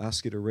 3, I'll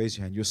ask you to raise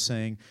your hand. You're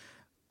saying,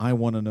 I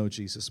want to know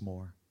Jesus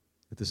more.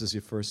 If this is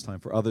your first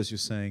time. For others, you're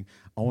saying,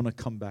 I want to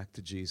come back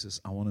to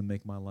Jesus. I want to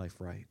make my life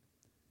right.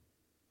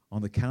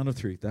 On the count of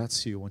 3, if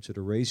that's you, I want you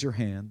to raise your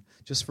hand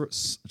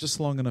just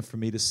long enough for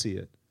me to see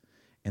it.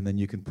 And then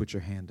you can put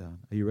your hand down.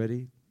 Are you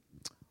ready?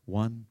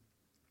 1,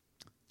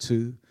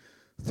 2,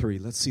 3.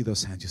 Let's see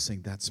those hands. You're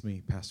saying, that's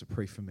me. Pastor,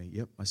 pray for me.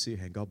 Yep, I see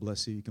your hand. God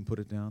bless you. You can put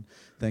it down.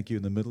 Thank you.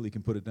 In the middle, you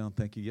can put it down.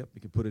 Thank you. Yep,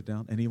 you can put it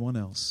down. Anyone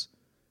else?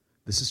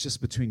 This is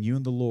just between you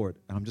and the Lord.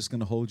 And I'm just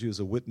going to hold you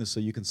as a witness so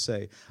you can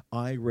say,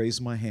 I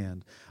raise my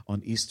hand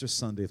on Easter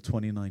Sunday of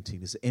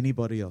 2019. Is there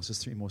anybody else?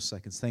 Just 3 more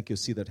seconds. Thank you.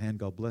 See that hand?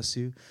 God bless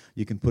you.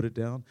 You can put it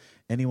down.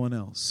 Anyone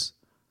else?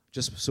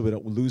 Just so we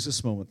don't lose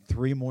this moment,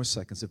 3 more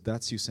seconds. If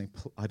that's you saying,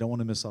 I don't want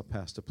to miss our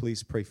pastor,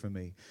 please pray for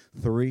me.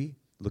 3,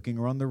 looking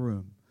around the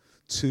room.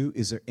 2,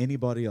 is there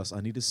anybody else?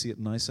 I need to see it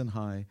nice and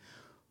high.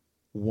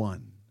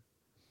 1.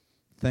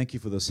 Thank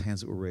you for those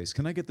hands that were raised.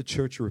 Can I get the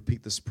church to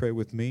repeat this prayer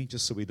with me,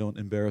 just so we don't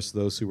embarrass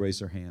those who raise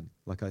their hand?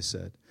 Like I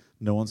said,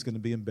 no one's going to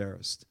be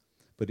embarrassed.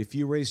 But if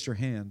you raised your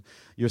hand,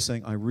 you're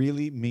saying, I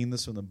really mean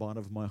this from the bottom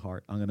of my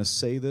heart. I'm going to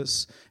say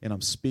this, and I'm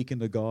speaking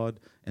to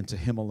God and to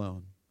Him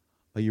alone.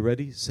 Are you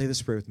ready? Say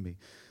this prayer with me.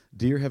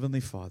 Dear Heavenly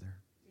Father,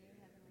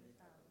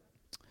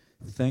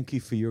 thank you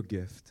for your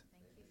gift.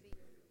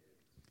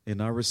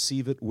 And I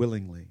receive it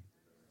willingly.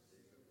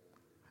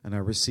 And I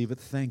receive it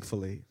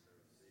thankfully.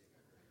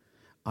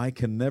 I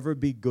can never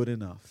be good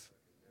enough.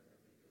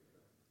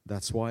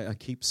 That's why I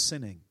keep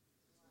sinning.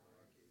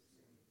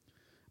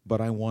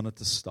 But I want it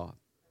to stop.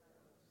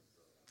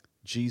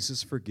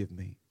 Jesus, forgive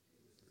me.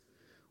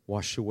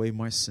 Wash away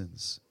my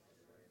sins.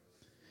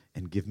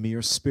 And give me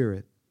your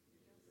Spirit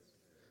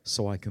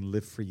so I can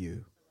live for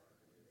you.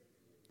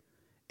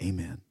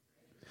 Amen.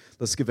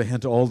 Let's give a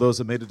hand to all those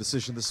that made a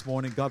decision this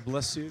morning. God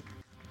bless you.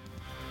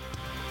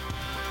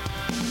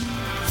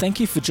 Thank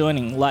you for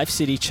joining Life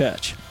City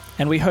Church,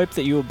 and we hope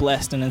that you were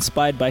blessed and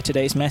inspired by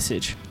today's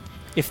message.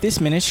 If this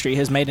ministry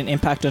has made an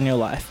impact on your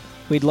life,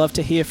 we'd love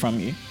to hear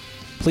from you.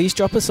 Please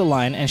drop us a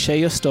line and share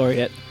your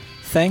story at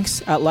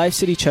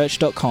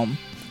thanks@livecitychurch.com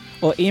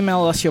or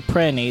email us your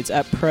prayer needs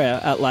at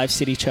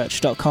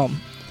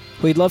prayer@livecitychurch.com.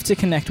 We'd love to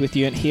connect with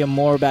you and hear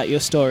more about your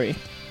story.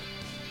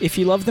 If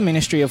you love the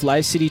ministry of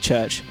Life City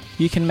Church,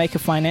 you can make a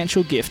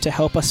financial gift to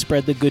help us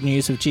spread the good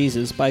news of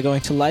Jesus by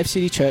going to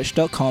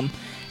livecitychurch.com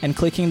and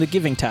clicking the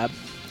Giving tab.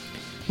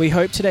 We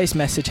hope today's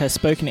message has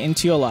spoken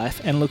into your life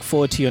and look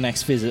forward to your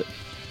next visit.